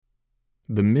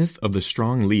The Myth of the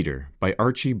Strong Leader by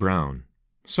Archie Brown.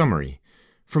 Summary.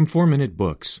 From 4-Minute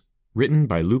Books. Written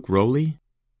by Luke Rowley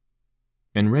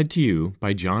and read to you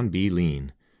by John B.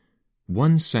 Lean.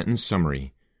 One-sentence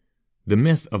summary. The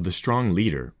myth of the strong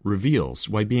leader reveals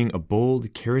why being a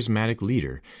bold, charismatic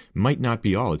leader might not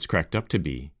be all it's cracked up to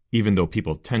be, even though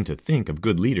people tend to think of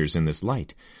good leaders in this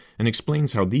light, and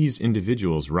explains how these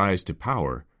individuals rise to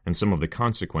power and some of the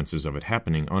consequences of it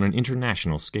happening on an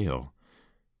international scale.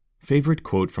 Favorite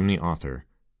quote from the author,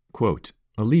 quote,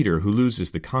 "A leader who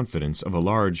loses the confidence of a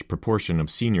large proportion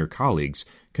of senior colleagues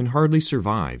can hardly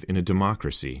survive in a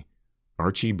democracy."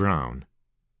 Archie Brown.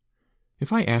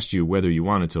 If I asked you whether you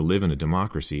wanted to live in a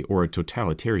democracy or a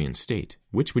totalitarian state,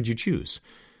 which would you choose?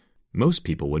 Most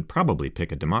people would probably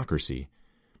pick a democracy,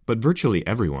 but virtually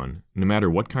everyone, no matter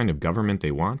what kind of government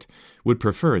they want, would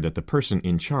prefer that the person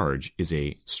in charge is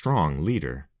a strong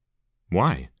leader.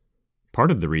 Why? Part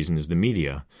of the reason is the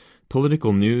media.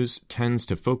 Political news tends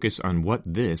to focus on what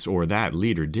this or that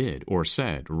leader did or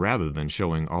said rather than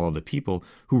showing all of the people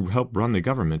who help run the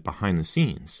government behind the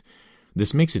scenes.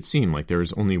 This makes it seem like there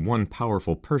is only one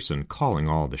powerful person calling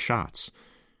all the shots.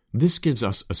 This gives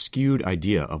us a skewed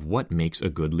idea of what makes a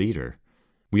good leader.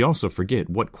 We also forget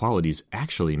what qualities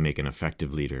actually make an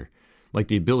effective leader, like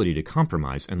the ability to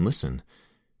compromise and listen.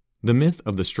 The Myth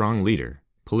of the Strong Leader,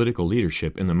 Political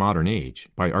Leadership in the Modern Age,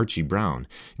 by Archie Brown,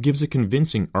 gives a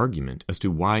convincing argument as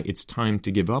to why it's time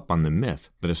to give up on the myth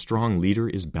that a strong leader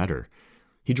is better.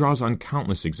 He draws on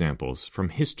countless examples from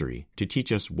history to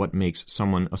teach us what makes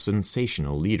someone a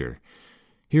sensational leader.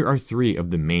 Here are 3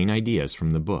 of the main ideas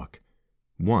from the book.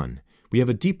 1. We have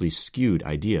a deeply skewed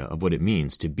idea of what it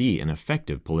means to be an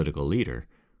effective political leader.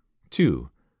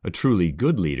 2. A truly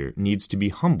good leader needs to be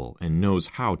humble and knows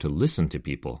how to listen to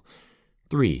people.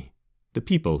 3. The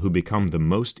people who become the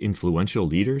most influential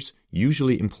leaders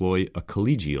usually employ a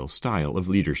collegial style of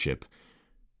leadership.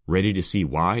 Ready to see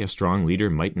why a strong leader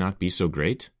might not be so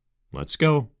great? Let's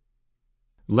go.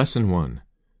 Lesson 1.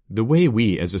 The way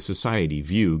we as a society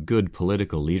view good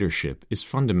political leadership is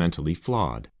fundamentally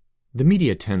flawed. The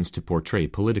media tends to portray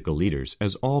political leaders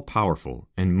as all-powerful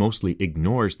and mostly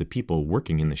ignores the people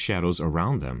working in the shadows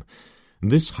around them.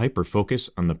 This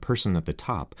hyper-focus on the person at the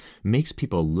top makes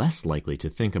people less likely to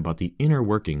think about the inner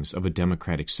workings of a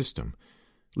democratic system.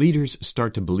 Leaders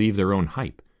start to believe their own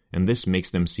hype, and this makes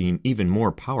them seem even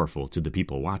more powerful to the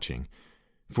people watching.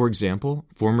 For example,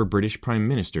 former British Prime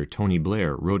Minister Tony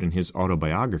Blair wrote in his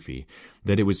autobiography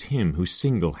that it was him who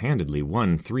single-handedly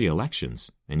won 3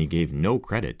 elections, and he gave no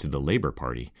credit to the Labour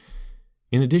Party.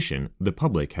 In addition, the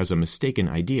public has a mistaken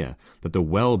idea that the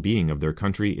well-being of their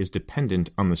country is dependent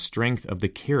on the strength of the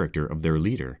character of their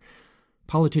leader.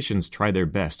 Politicians try their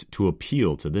best to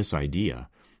appeal to this idea,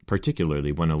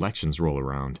 particularly when elections roll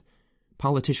around.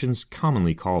 Politicians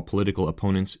commonly call political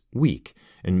opponents weak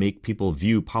and make people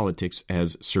view politics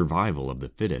as survival of the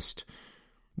fittest.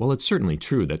 While it's certainly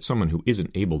true that someone who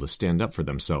isn't able to stand up for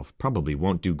themselves probably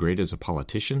won't do great as a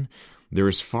politician, there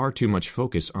is far too much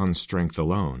focus on strength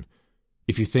alone.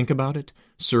 If you think about it,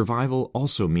 survival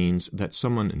also means that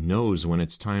someone knows when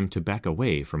it's time to back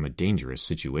away from a dangerous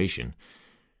situation.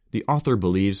 The author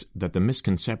believes that the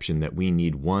misconception that we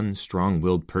need one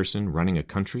strong-willed person running a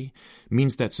country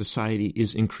means that society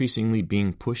is increasingly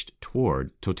being pushed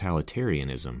toward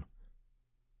totalitarianism.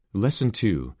 Lesson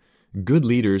 2. Good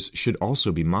leaders should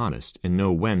also be modest and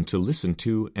know when to listen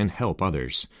to and help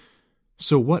others.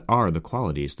 So what are the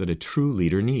qualities that a true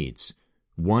leader needs?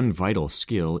 One vital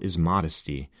skill is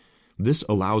modesty. This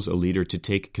allows a leader to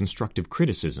take constructive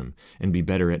criticism and be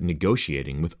better at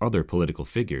negotiating with other political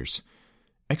figures.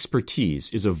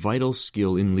 Expertise is a vital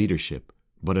skill in leadership,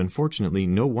 but unfortunately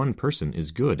no one person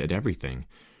is good at everything.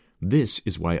 This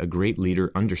is why a great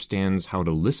leader understands how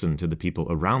to listen to the people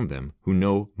around them who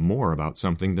know more about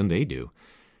something than they do.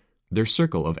 Their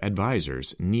circle of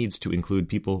advisors needs to include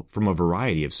people from a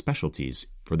variety of specialties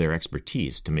for their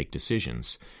expertise to make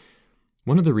decisions.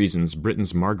 One of the reasons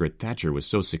Britain's Margaret Thatcher was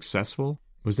so successful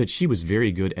was that she was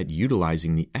very good at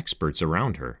utilizing the experts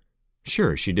around her.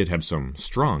 Sure, she did have some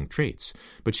strong traits,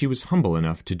 but she was humble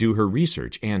enough to do her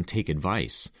research and take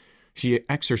advice. She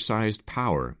exercised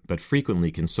power, but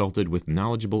frequently consulted with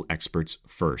knowledgeable experts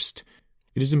first.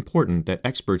 It is important that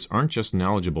experts aren't just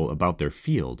knowledgeable about their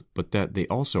field, but that they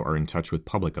also are in touch with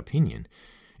public opinion.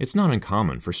 It's not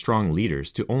uncommon for strong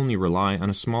leaders to only rely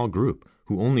on a small group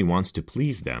who only wants to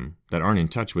please them, that aren't in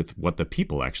touch with what the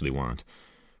people actually want.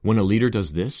 When a leader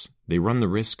does this, they run the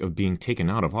risk of being taken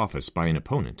out of office by an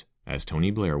opponent, as Tony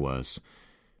Blair was.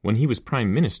 When he was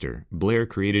Prime Minister, Blair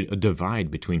created a divide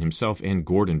between himself and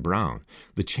Gordon Brown,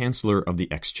 the Chancellor of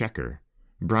the Exchequer.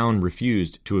 Brown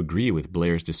refused to agree with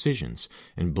Blair's decisions,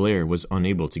 and Blair was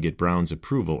unable to get Brown's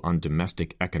approval on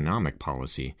domestic economic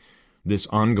policy. This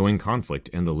ongoing conflict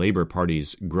and the Labor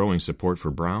Party's growing support for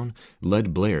Brown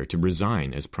led Blair to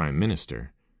resign as Prime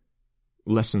Minister.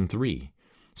 Lesson 3.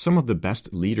 Some of the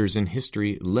best leaders in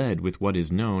history led with what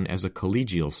is known as a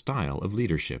collegial style of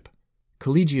leadership.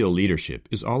 Collegial leadership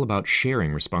is all about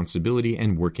sharing responsibility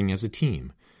and working as a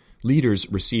team. Leaders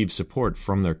receive support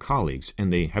from their colleagues,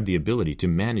 and they have the ability to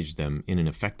manage them in an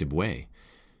effective way.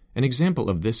 An example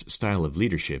of this style of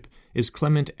leadership is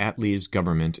Clement Attlee's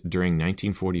government during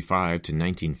 1945 to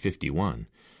 1951.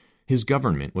 His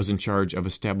government was in charge of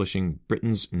establishing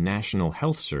Britain's National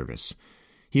Health Service.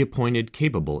 He appointed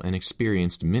capable and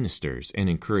experienced ministers and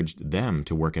encouraged them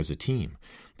to work as a team,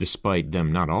 despite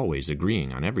them not always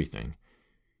agreeing on everything.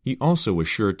 He also was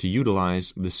sure to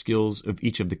utilize the skills of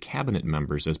each of the cabinet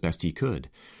members as best he could.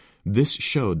 This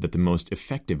showed that the most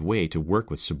effective way to work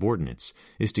with subordinates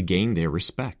is to gain their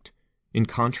respect. In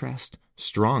contrast,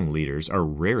 strong leaders are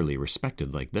rarely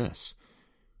respected like this.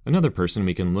 Another person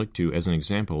we can look to as an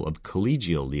example of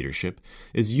collegial leadership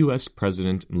is U.S.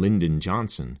 President Lyndon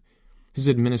Johnson. His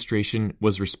administration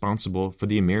was responsible for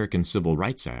the American Civil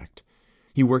Rights Act.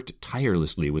 He worked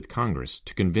tirelessly with Congress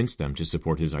to convince them to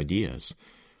support his ideas.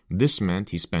 This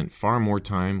meant he spent far more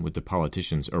time with the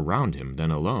politicians around him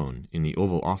than alone in the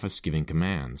Oval Office giving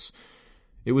commands.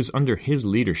 It was under his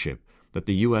leadership that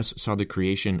the U.S. saw the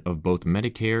creation of both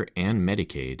Medicare and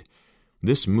Medicaid.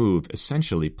 This move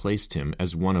essentially placed him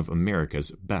as one of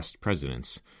America's best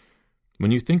presidents.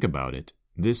 When you think about it,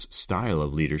 this style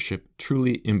of leadership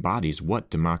truly embodies what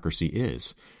democracy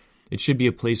is. It should be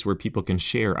a place where people can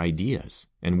share ideas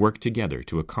and work together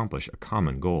to accomplish a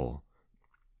common goal.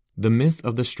 The Myth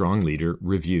of the Strong Leader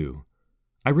Review.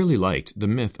 I really liked The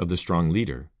Myth of the Strong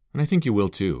Leader, and I think you will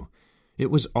too. It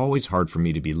was always hard for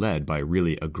me to be led by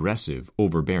really aggressive,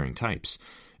 overbearing types,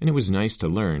 and it was nice to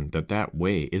learn that that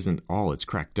way isn't all it's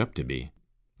cracked up to be.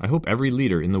 I hope every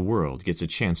leader in the world gets a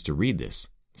chance to read this,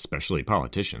 especially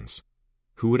politicians.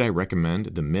 Who would I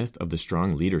recommend The Myth of the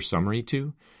Strong Leader summary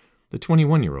to? The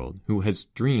 21-year-old who has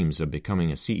dreams of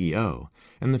becoming a CEO,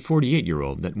 and the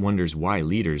 48-year-old that wonders why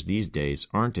leaders these days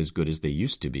aren't as good as they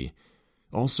used to be.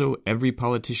 Also, every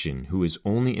politician who is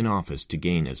only in office to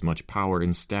gain as much power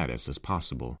and status as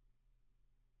possible.